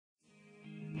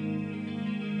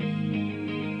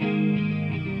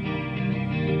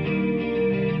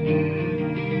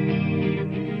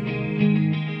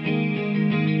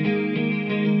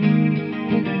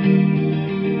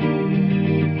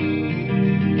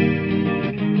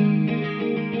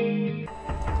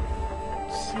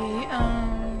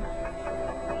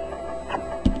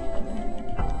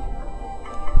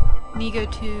you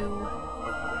go to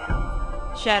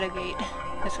Shadowgate.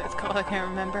 That's what it's called, I can't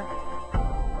remember.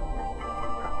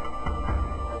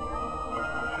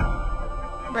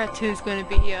 Rat 2 is going to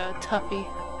be Tuffy.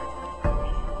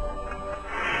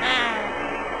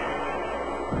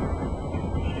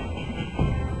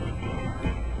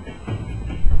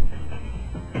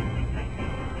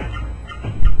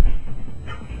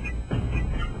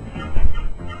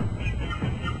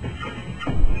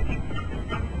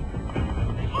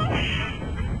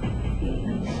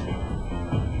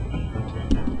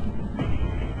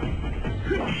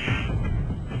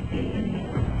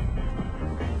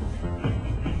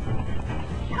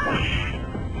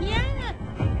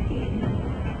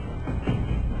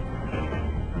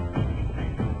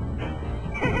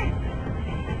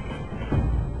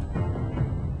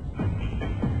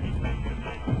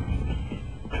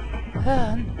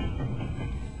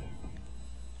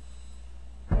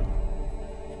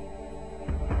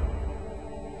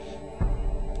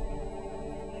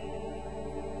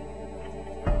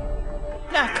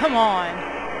 Nah, come on.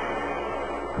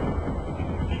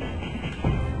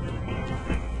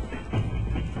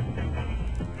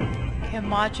 Can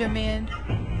Macho Man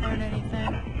learn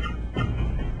anything?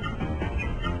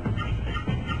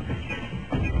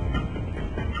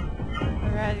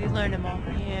 Alright, he learned them all.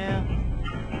 Yeah.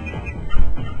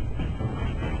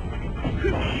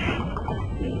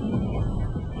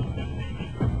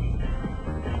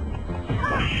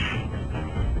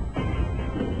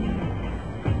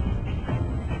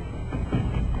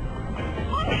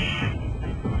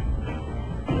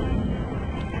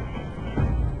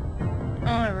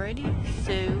 Alrighty,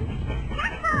 so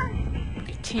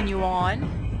continue on.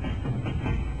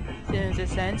 As soon as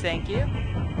it ends, thank you.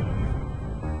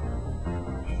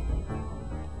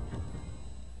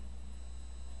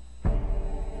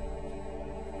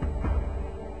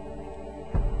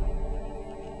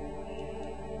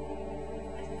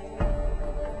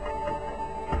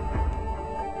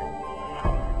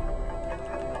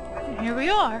 Here we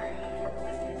are.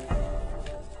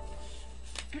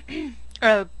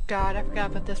 Oh god, I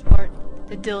forgot about this part.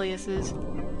 The Deliuses.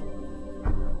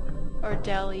 Or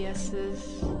Deliuses.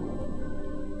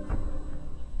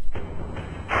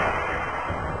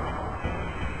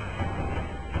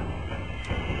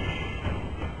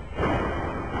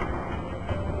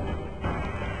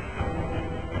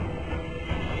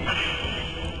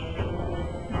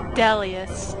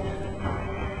 Delius.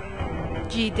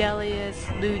 G. Delius,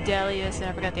 Lou Delius, and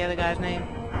I forgot the other guy's name.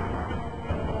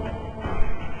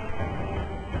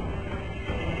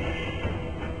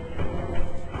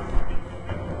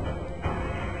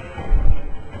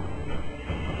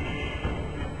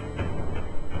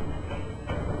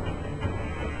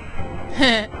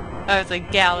 I was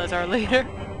like, Gal is our leader.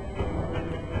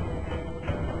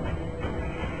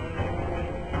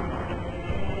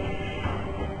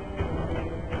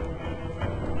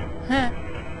 Huh.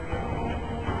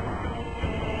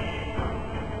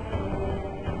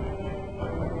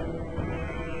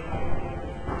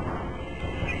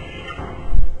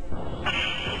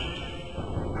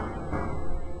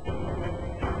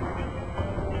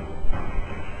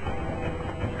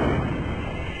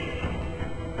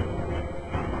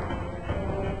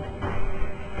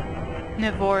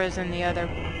 Nivora is in the other,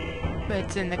 but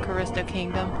it's in the Callisto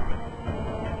Kingdom.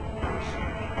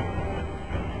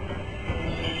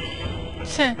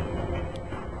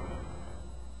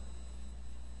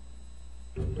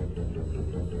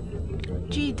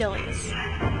 G. Delius.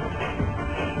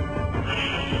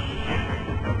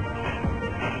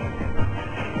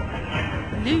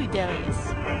 Lou Delius.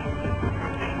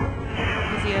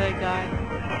 Who's the other guy?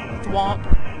 Thwomp.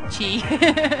 Chi.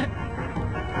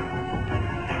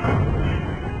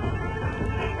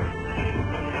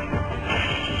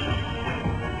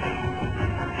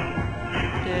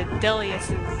 Delius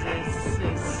is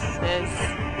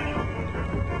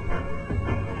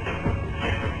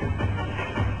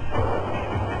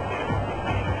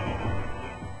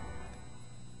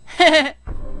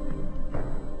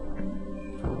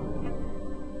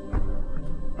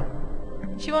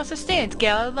She wants to stand,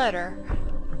 Gala, let her.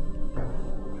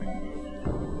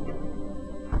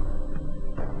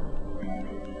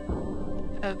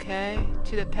 Okay,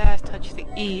 to the past, touch the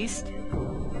east.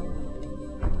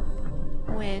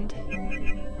 Wind.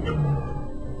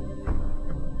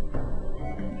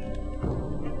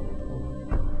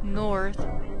 North.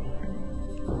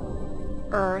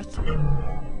 Earth.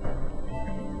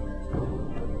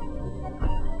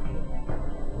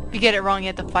 If you get it wrong, you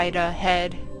have to fight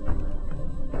ahead.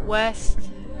 West.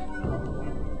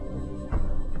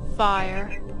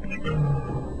 Fire.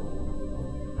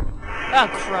 Oh,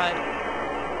 crud.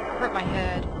 Hurt my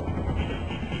head.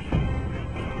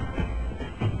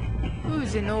 Ooh,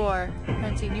 Zenor.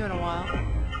 Haven't seen you in a while.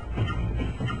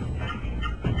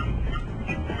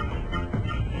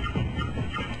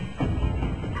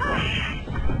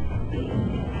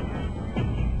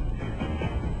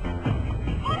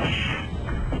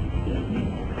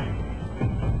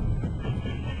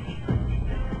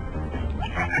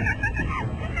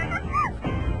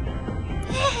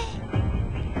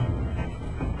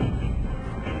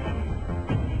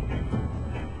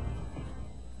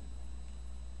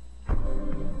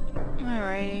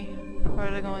 Alrighty. Where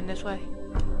are they going? This way?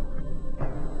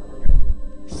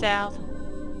 South.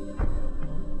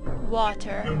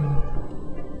 Water.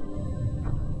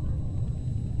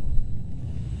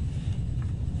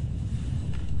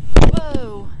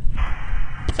 Whoa!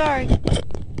 Sorry.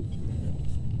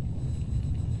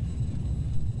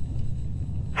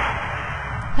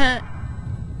 Huh.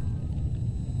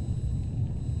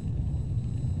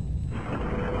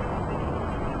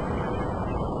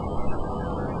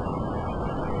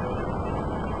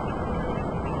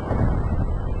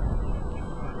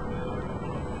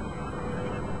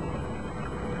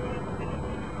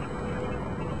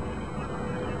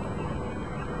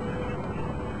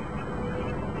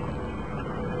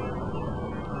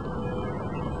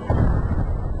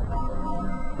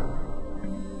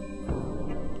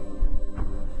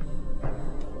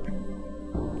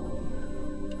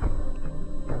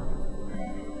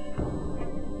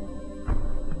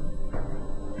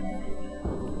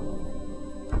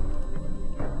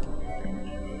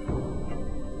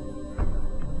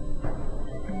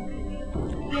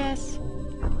 Yes.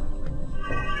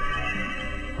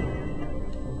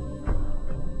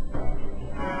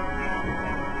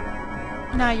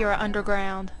 Now you're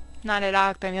underground. Not at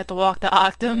Octum, you have to walk to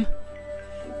Octum.